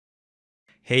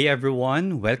Hey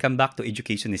everyone, welcome back to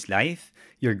Education is Life,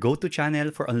 your go-to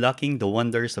channel for unlocking the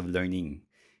wonders of learning.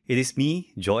 It is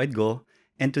me, Joe Edgo,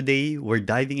 and today we're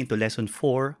diving into Lesson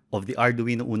 4 of the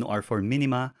Arduino Uno R4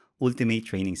 Minima Ultimate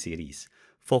Training Series,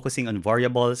 focusing on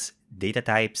variables, data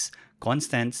types,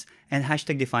 constants, and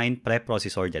hashtag-defined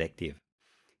preprocessor directive.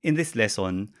 In this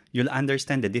lesson, you'll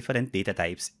understand the different data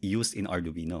types used in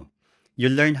Arduino.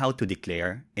 You'll learn how to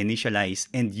declare, initialize,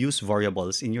 and use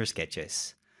variables in your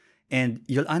sketches. And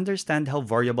you'll understand how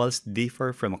variables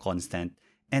differ from a constant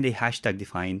and a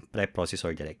hashtag-defined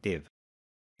preprocessor directive.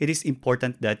 It is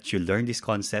important that you learn these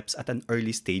concepts at an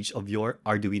early stage of your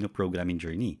Arduino programming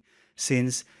journey,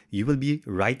 since you will be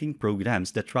writing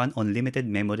programs that run on limited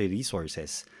memory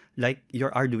resources, like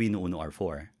your Arduino Uno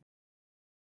R4.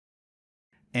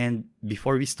 And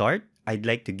before we start, I'd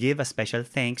like to give a special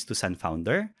thanks to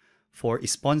SunFounder for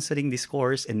sponsoring this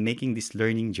course and making this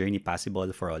learning journey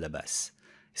possible for all of us,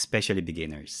 especially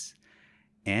beginners.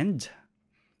 And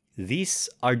this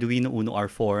Arduino Uno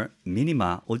R4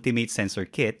 Minima Ultimate Sensor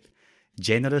Kit,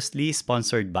 generously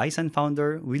sponsored by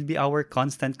SunFounder, will be our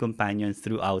constant companion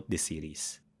throughout this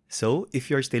series. So if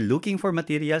you're still looking for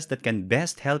materials that can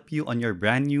best help you on your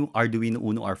brand new Arduino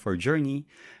Uno R4 journey,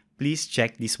 please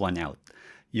check this one out.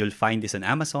 You'll find this on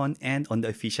Amazon and on the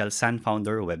official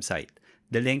SunFounder website.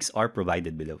 The links are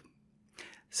provided below.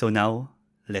 So now,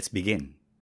 let's begin.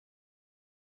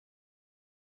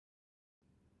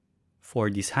 For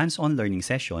this hands-on learning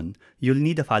session, you'll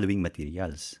need the following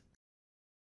materials: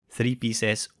 3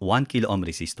 pieces 1 kilo ohm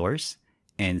resistors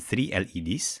and 3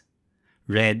 LEDs,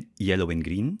 red, yellow, and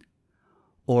green.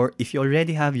 Or if you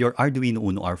already have your Arduino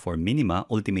Uno R4 Minima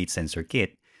Ultimate Sensor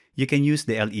Kit, you can use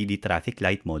the LED traffic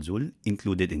light module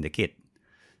included in the kit.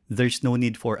 There's no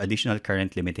need for additional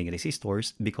current limiting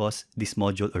resistors because this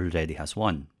module already has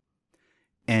one.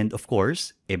 And of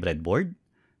course, a breadboard,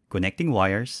 connecting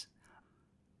wires,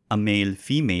 a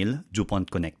male-female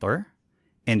DuPont connector,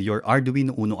 and your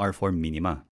Arduino Uno R4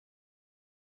 Minima.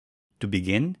 To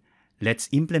begin, let's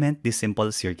implement this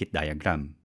simple circuit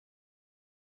diagram.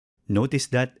 Notice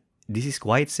that this is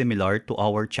quite similar to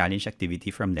our challenge activity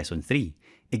from Lesson 3,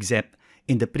 except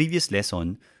in the previous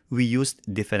lesson, we used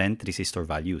different resistor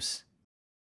values.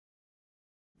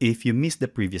 If you missed the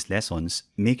previous lessons,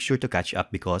 make sure to catch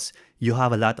up because you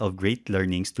have a lot of great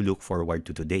learnings to look forward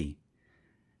to today.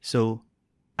 So,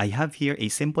 I have here a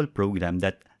simple program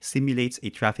that simulates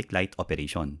a traffic light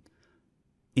operation.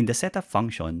 In the setup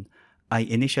function, I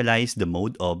initialize the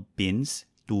mode of pins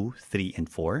 2, 3, and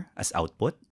 4 as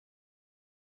output.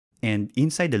 And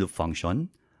inside the loop function,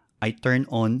 I turn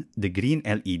on the green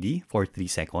LED for 3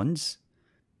 seconds,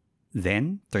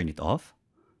 then turn it off,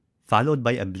 followed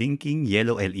by a blinking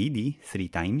yellow LED 3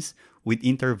 times with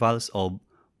intervals of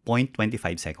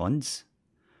 0.25 seconds,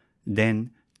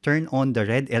 then turn on the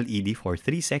red LED for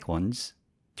 3 seconds,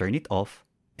 turn it off,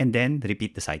 and then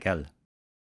repeat the cycle.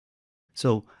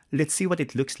 So let's see what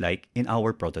it looks like in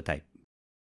our prototype.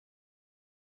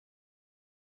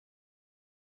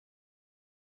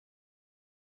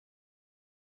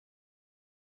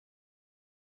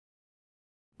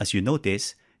 As you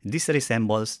notice, this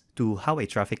resembles to how a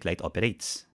traffic light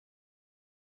operates.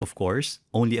 Of course,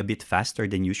 only a bit faster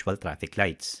than usual traffic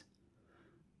lights.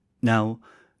 Now,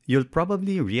 you'll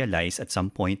probably realize at some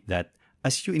point that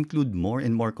as you include more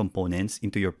and more components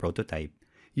into your prototype,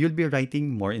 you'll be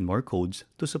writing more and more codes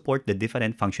to support the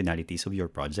different functionalities of your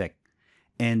project.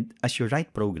 And as you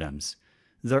write programs,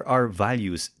 there are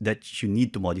values that you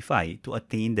need to modify to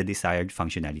attain the desired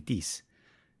functionalities.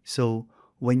 So,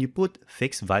 when you put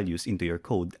fixed values into your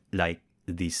code, like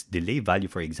this delay value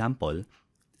for example,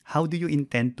 how do you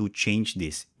intend to change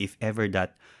this if ever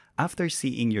that after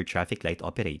seeing your traffic light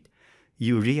operate,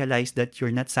 you realize that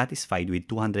you're not satisfied with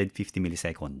 250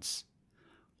 milliseconds?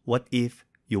 What if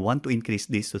you want to increase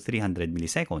this to 300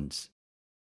 milliseconds?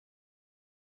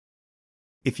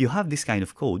 If you have this kind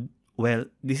of code, well,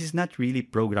 this is not really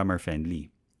programmer friendly.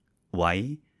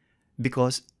 Why?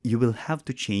 Because you will have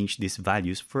to change these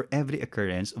values for every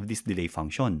occurrence of this delay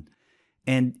function.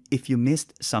 And if you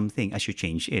missed something as you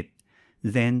change it,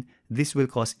 then this will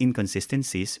cause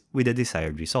inconsistencies with the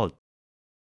desired result.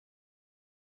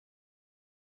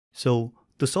 So,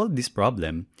 to solve this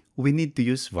problem, we need to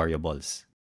use variables.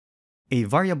 A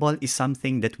variable is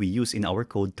something that we use in our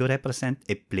code to represent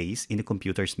a place in the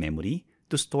computer's memory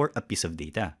to store a piece of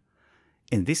data.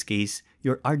 In this case,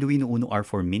 your Arduino Uno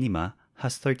R4 Minima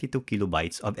has 32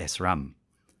 kilobytes of SRAM.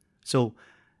 So,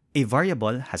 a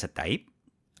variable has a type,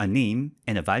 a name,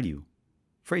 and a value.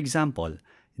 For example,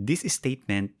 this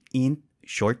statement int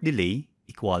short delay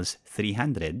equals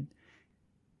 300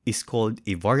 is called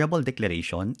a variable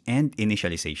declaration and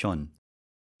initialization.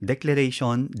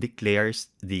 Declaration declares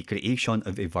the creation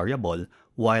of a variable,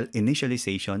 while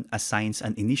initialization assigns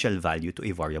an initial value to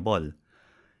a variable.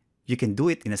 You can do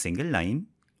it in a single line,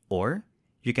 or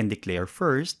you can declare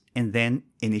first and then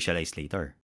initialize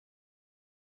later.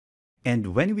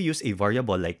 And when we use a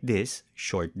variable like this,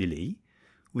 short delay,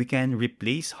 we can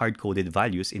replace hard-coded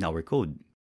values in our code.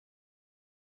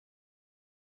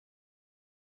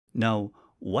 Now,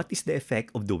 what is the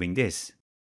effect of doing this?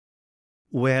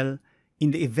 Well,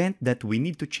 in the event that we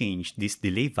need to change this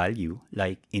delay value,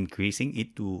 like increasing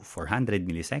it to 400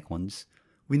 milliseconds,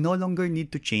 we no longer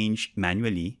need to change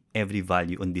manually every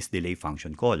value on this delay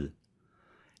function call.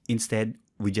 Instead,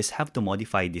 we just have to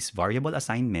modify this variable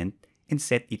assignment and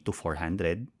set it to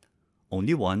 400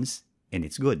 only once, and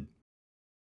it's good.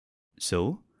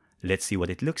 So, let's see what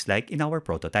it looks like in our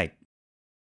prototype.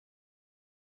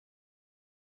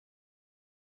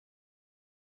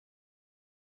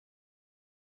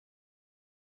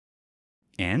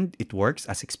 And it works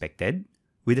as expected,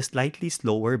 with a slightly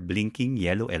slower blinking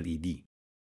yellow LED.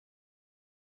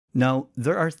 Now,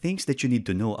 there are things that you need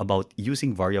to know about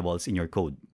using variables in your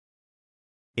code.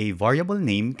 A variable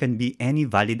name can be any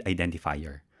valid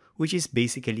identifier, which is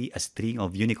basically a string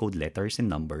of Unicode letters and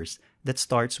numbers that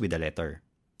starts with a letter,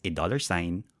 a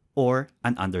 $sign, or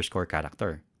an underscore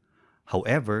character.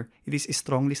 However, it is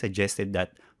strongly suggested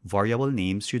that variable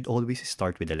names should always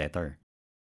start with a letter.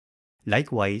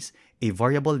 Likewise, a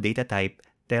variable data type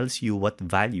tells you what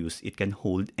values it can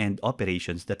hold and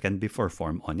operations that can be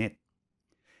performed on it.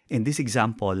 In this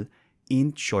example,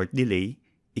 int short delay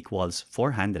equals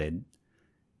 400.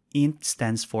 Int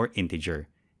stands for integer,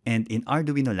 and in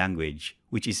Arduino language,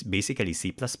 which is basically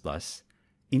C++,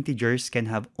 integers can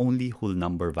have only whole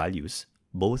number values,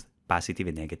 both positive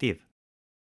and negative.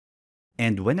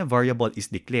 And when a variable is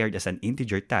declared as an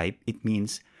integer type, it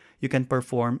means you can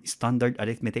perform standard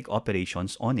arithmetic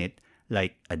operations on it,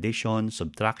 like addition,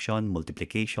 subtraction,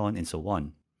 multiplication, and so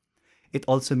on. It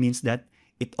also means that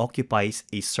it occupies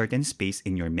a certain space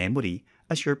in your memory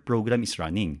as your program is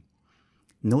running.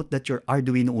 Note that your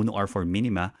Arduino Uno R4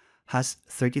 Minima has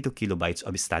 32 kilobytes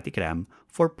of static RAM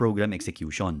for program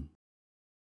execution.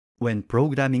 When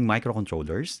programming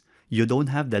microcontrollers, you don't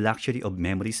have the luxury of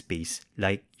memory space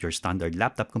like your standard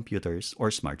laptop computers or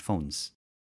smartphones.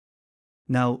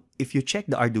 Now, if you check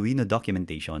the Arduino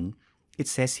documentation, it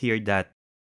says here that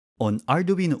on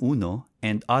Arduino Uno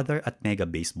and other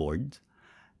Atmega-based boards,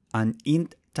 an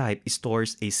int type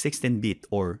stores a 16-bit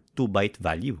or 2-byte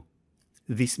value.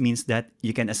 This means that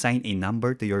you can assign a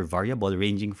number to your variable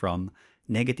ranging from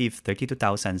negative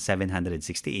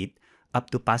 32,768 up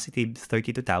to positive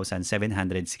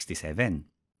 32,767.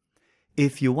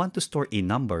 If you want to store a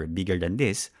number bigger than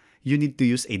this, you need to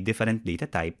use a different data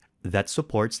type that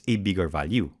supports a bigger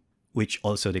value, which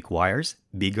also requires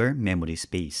bigger memory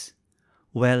space.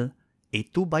 Well, a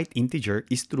 2-byte integer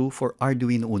is true for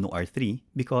Arduino Uno R3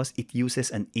 because it uses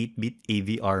an 8-bit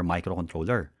AVR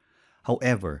microcontroller.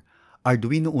 However,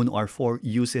 Arduino Uno R4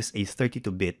 uses a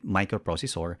 32-bit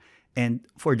microprocessor, and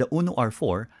for the Uno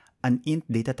R4, an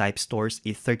int data type stores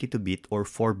a 32-bit or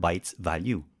 4 bytes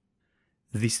value.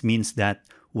 This means that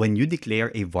when you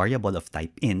declare a variable of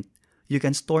type int, you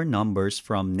can store numbers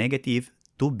from negative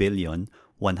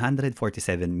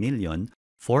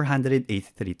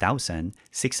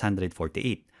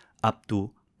 2,147,483,648 up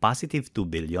to positive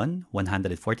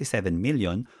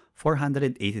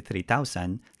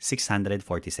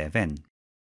 2,147,483,647.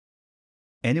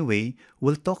 Anyway,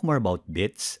 we'll talk more about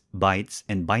bits, bytes,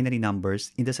 and binary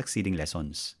numbers in the succeeding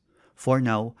lessons. For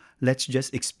now, let's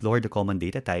just explore the common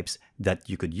data types that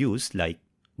you could use, like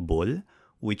bool,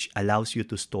 which allows you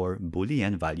to store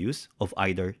Boolean values of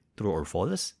either true or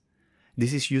false.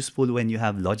 This is useful when you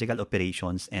have logical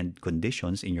operations and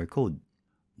conditions in your code.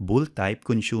 Bool type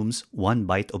consumes 1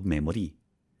 byte of memory.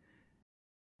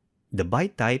 The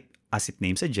byte type, as its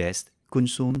name suggests,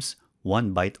 consumes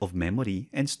 1 byte of memory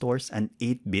and stores an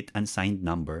 8-bit unsigned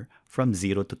number from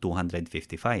 0 to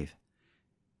 255.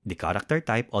 The character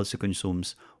type also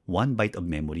consumes 1 byte of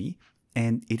memory,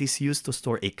 and it is used to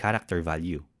store a character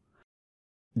value.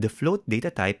 The float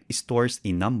data type stores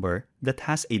a number that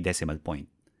has a decimal point.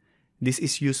 This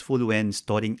is useful when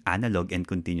storing analog and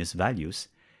continuous values,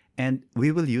 and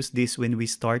we will use this when we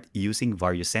start using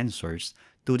various sensors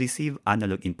to receive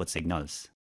analog input signals.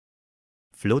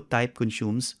 Float type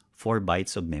consumes 4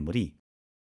 bytes of memory.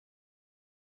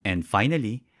 And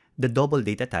finally, the double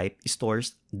data type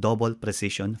stores double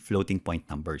precision floating point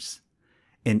numbers.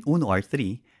 In Uno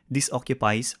R3, this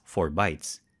occupies 4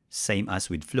 bytes, same as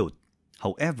with float.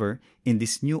 However, in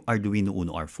this new Arduino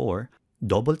Uno R4,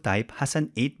 double type has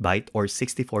an 8-byte or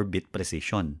 64-bit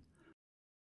precision.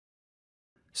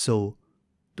 So,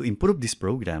 to improve this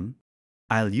program,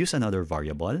 I'll use another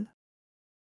variable.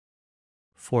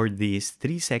 For these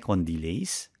 3-second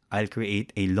delays, I'll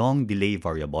create a long delay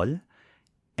variable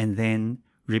and then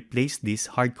replace these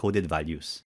hard-coded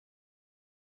values.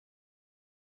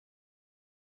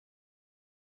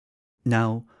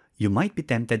 Now, you might be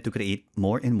tempted to create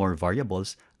more and more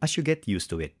variables as you get used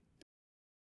to it.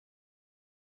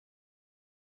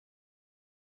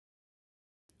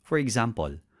 For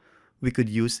example, we could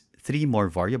use 3 more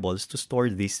variables to store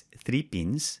these 3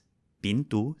 pins, pin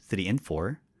 2, 3, and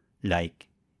 4, like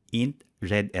int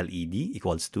red LED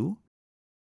equals 2,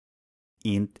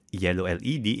 int yellow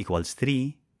LED equals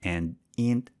 3, and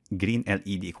int green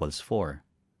LED equals 4.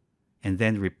 And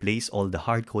then replace all the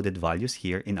hard-coded values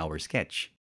here in our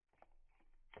sketch.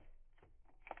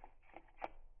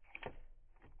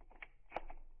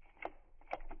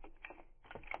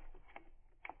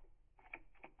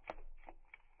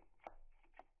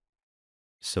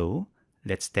 So,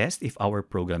 let's test if our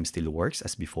program still works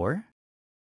as before.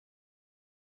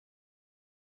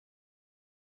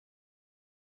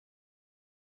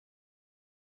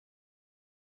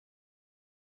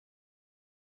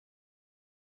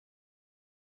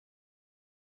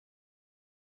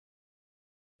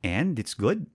 And it's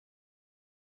good.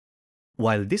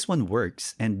 While this one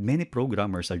works and many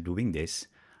programmers are doing this,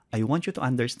 I want you to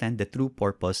understand the true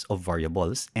purpose of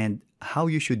variables and how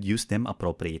you should use them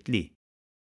appropriately.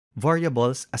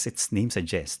 Variables, as its name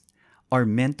suggests, are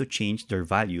meant to change their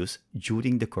values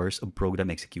during the course of program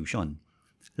execution.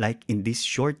 Like in these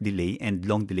short delay and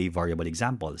long delay variable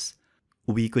examples,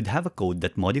 we could have a code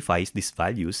that modifies these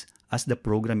values as the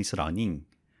program is running.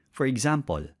 For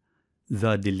example,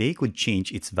 the delay could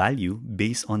change its value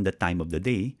based on the time of the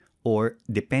day or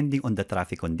depending on the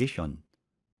traffic condition.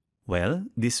 Well,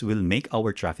 this will make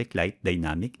our traffic light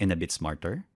dynamic and a bit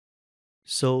smarter.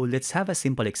 So let's have a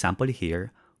simple example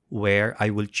here where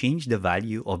I will change the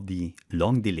value of the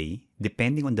long delay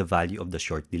depending on the value of the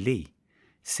short delay.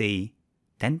 Say,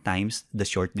 10 times the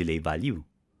short delay value.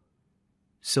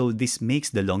 So this makes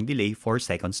the long delay 4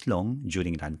 seconds long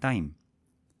during runtime.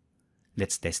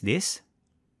 Let's test this.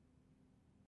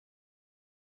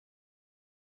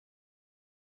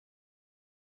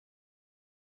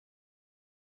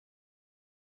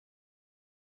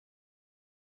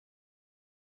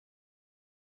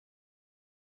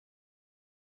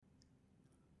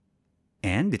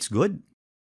 And it's good.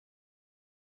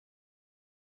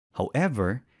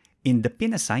 However, in the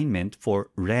pin assignment for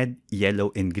red,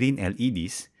 yellow, and green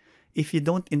LEDs, if you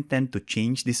don't intend to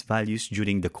change these values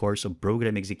during the course of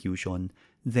program execution,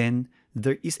 then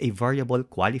there is a variable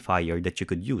qualifier that you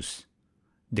could use,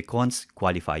 the const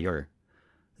qualifier.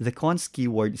 The const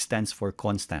keyword stands for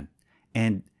constant,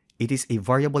 and it is a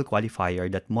variable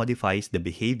qualifier that modifies the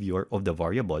behavior of the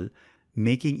variable,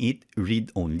 making it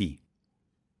read-only.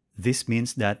 This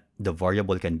means that the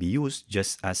variable can be used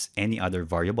just as any other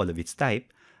variable of its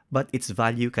type, but its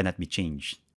value cannot be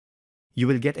changed. You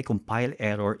will get a compile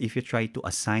error if you try to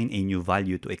assign a new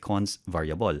value to a const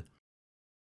variable.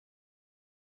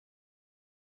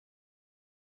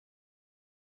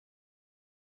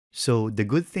 So the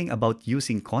good thing about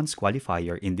using const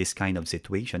qualifier in this kind of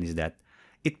situation is that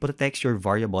it protects your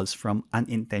variables from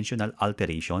unintentional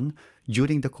alteration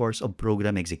during the course of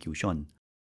program execution.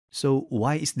 So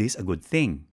why is this a good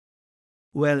thing?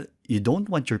 Well, you don't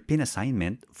want your pin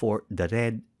assignment for the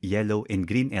red, yellow, and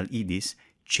green LEDs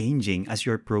changing as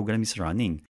your program is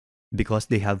running because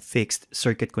they have fixed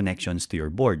circuit connections to your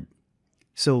board.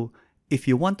 So if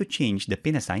you want to change the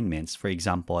pin assignments, for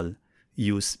example,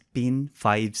 use pin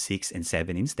 5, 6, and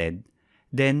 7 instead,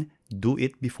 then do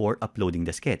it before uploading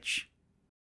the sketch.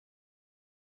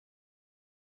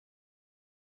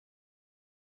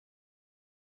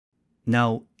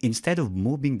 Now, instead of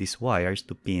moving these wires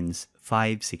to pins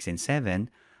 5, 6, and 7,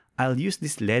 I'll use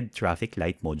this LED traffic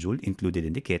light module included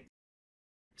in the kit.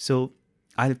 So,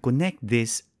 I'll connect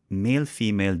this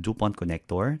male-female DuPont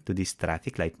connector to this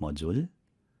traffic light module.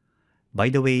 By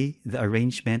the way, the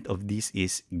arrangement of this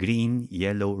is green,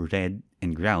 yellow, red,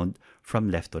 and ground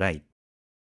from left to right.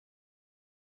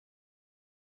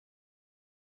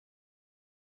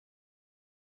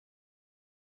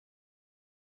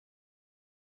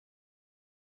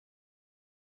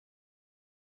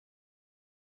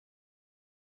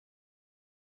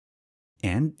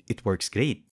 And it works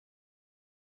great.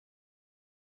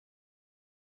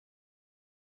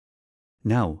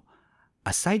 Now,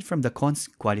 aside from the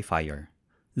const qualifier,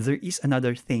 there is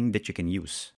another thing that you can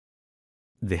use.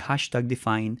 The hashtag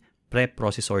define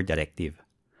preprocessor directive.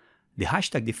 The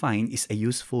hashtag define is a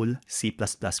useful C++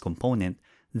 component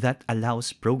that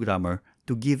allows programmer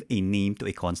to give a name to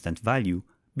a constant value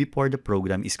before the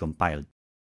program is compiled.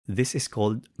 This is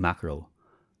called macro.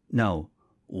 Now,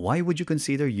 why would you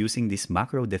consider using these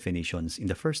macro definitions in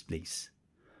the first place?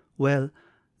 Well,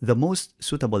 the most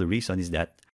suitable reason is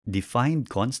that defined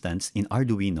constants in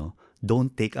Arduino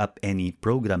don't take up any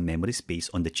program memory space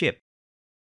on the chip.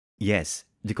 Yes,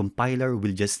 the compiler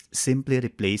will just simply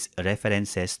replace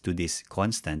references to these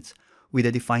constants with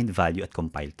a defined value at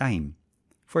compile time.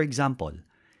 For example,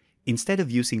 instead of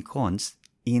using const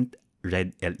int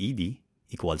red LED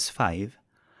equals 5,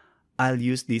 I'll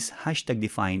use this hashtag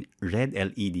define red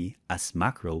LED as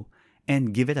macro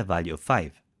and give it a value of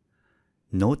 5.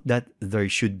 Note that there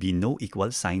should be no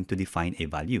equal sign to define a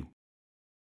value,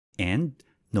 and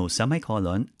no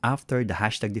semicolon after the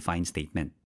hashtag define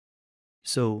statement.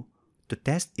 So, to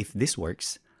test if this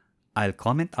works, I'll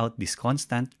comment out this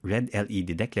constant red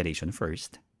LED declaration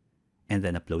first, and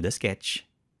then upload a sketch.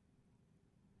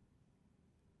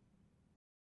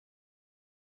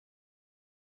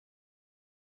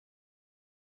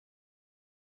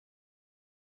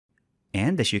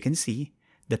 And as you can see,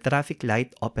 the traffic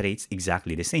light operates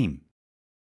exactly the same.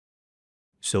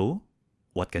 So,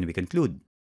 what can we conclude?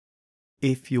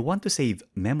 If you want to save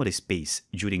memory space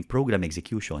during program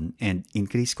execution and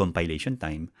increase compilation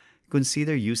time,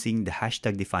 consider using the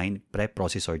hashtag define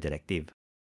preprocessor directive.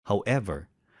 However,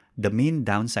 the main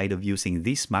downside of using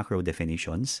these macro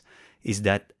definitions is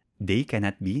that they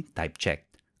cannot be type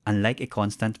checked, unlike a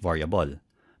constant variable,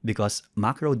 because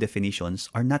macro definitions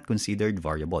are not considered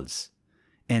variables.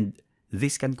 And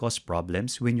this can cause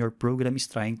problems when your program is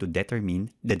trying to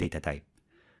determine the data type.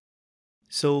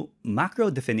 So, macro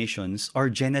definitions are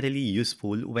generally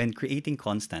useful when creating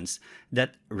constants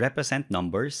that represent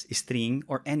numbers, string,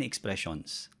 or any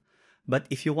expressions. But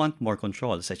if you want more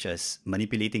control, such as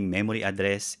manipulating memory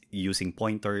address using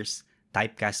pointers,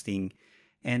 typecasting,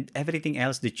 and everything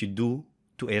else that you do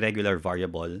to a regular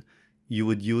variable, you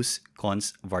would use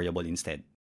const variable instead.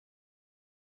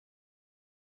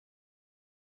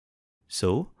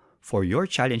 So, for your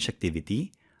challenge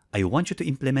activity, I want you to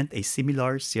implement a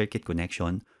similar circuit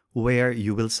connection where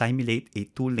you will simulate a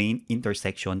two-lane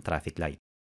intersection traffic light.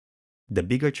 The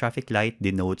bigger traffic light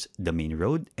denotes the main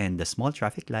road and the small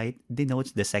traffic light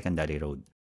denotes the secondary road.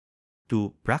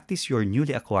 To practice your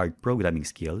newly acquired programming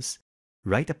skills,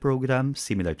 write a program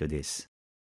similar to this.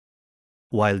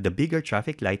 While the bigger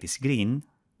traffic light is green,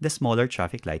 the smaller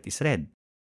traffic light is red.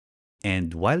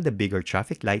 And while the bigger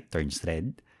traffic light turns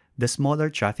red, the smaller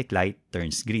traffic light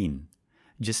turns green.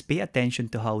 Just pay attention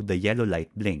to how the yellow light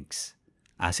blinks.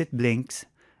 As it blinks,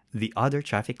 the other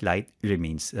traffic light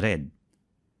remains red.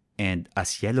 And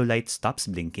as yellow light stops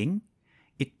blinking,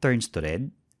 it turns to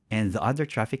red, and the other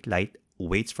traffic light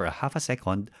waits for a half a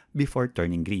second before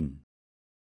turning green.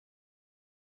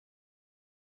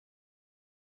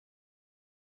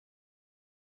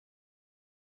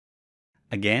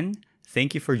 Again,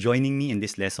 thank you for joining me in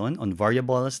this lesson on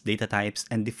variables, data types,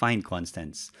 and defined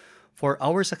constants. For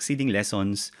our succeeding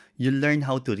lessons, you'll learn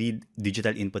how to read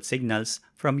digital input signals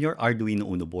from your Arduino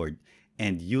Uno board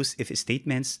and use if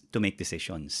statements to make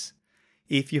decisions.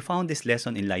 If you found this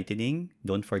lesson enlightening,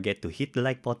 don't forget to hit the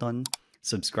like button,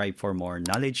 subscribe for more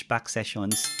knowledge-packed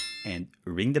sessions, and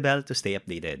ring the bell to stay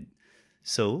updated.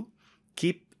 So,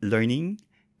 keep learning,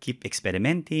 keep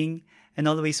experimenting, and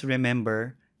always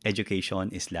remember,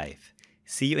 education is life.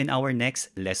 See you in our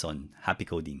next lesson. Happy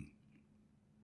coding!